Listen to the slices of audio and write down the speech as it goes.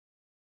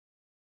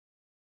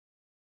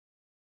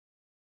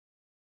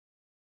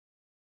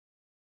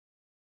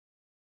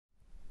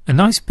A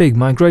nice big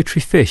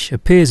migratory fish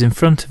appears in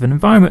front of an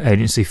Environment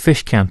Agency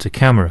fish counter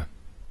camera.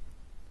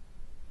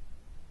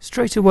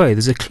 Straight away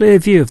there's a clear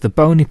view of the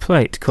bony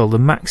plate called the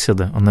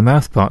maxilla on the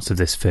mouthparts of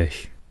this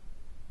fish.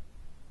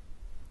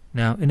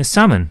 Now, in a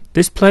salmon,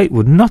 this plate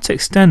would not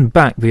extend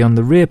back beyond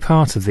the rear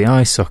part of the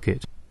eye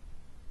socket.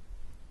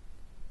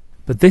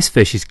 But this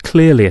fish is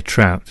clearly a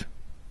trout.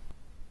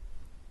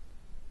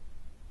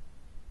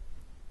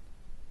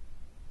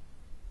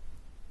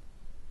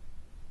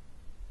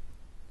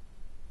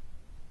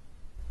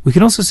 We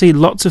can also see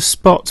lots of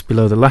spots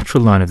below the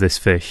lateral line of this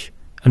fish,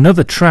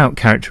 another trout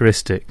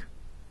characteristic.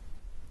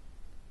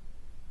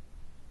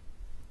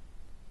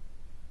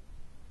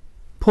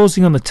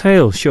 Pausing on the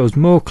tail shows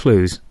more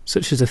clues,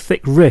 such as a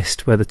thick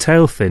wrist where the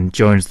tail fin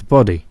joins the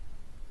body.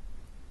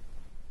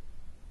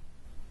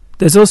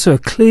 There's also a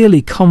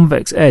clearly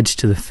convex edge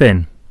to the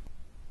fin.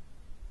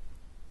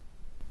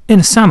 In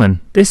a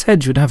salmon, this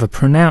edge would have a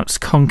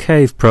pronounced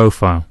concave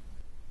profile.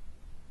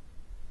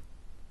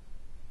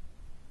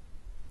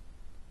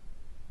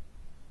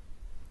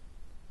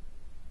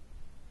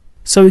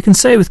 So we can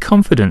say with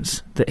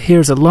confidence that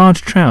here is a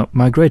large trout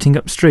migrating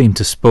upstream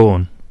to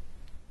spawn.